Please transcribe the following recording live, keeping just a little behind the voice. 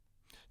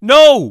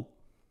No!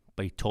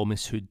 By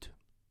Thomas Hood.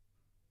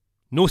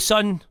 No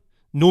sun,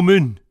 no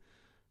moon,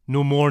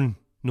 no morn,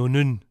 no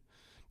noon,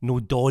 no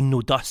dawn,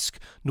 no dusk,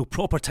 no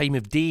proper time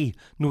of day,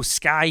 no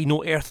sky,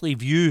 no earthly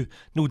view,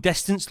 no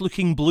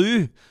distance-looking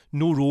blue,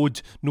 no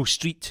road, no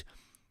street,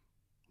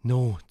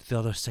 no the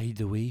other side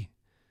the way,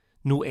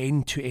 no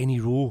end to any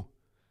row,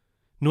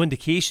 no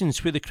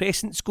indications where the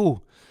crescents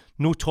go,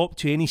 no top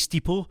to any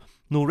steeple,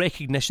 no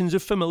recognitions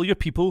of familiar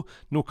people,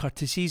 no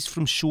courtesies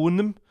from showing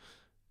them,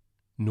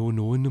 no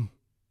knowing them,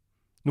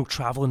 no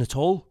travelling at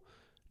all,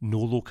 no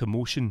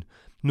locomotion,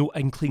 no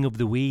inkling of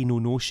the way, no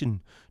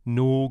notion,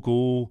 no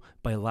go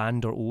by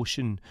land or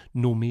ocean,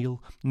 no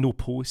mail, no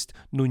post,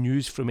 no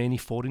news from any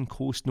foreign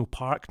coast, no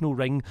park, no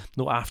ring,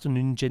 no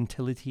afternoon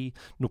gentility,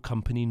 no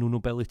company, no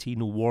nobility,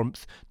 no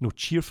warmth, no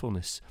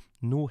cheerfulness,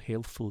 no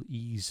healthful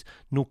ease,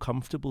 no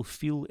comfortable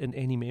feel in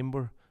any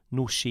member,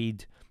 no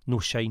shade, no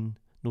shine,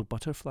 no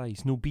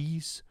butterflies, no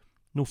bees,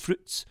 no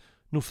fruits,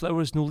 no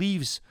flowers, no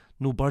leaves,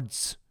 no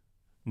birds,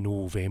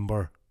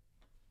 November.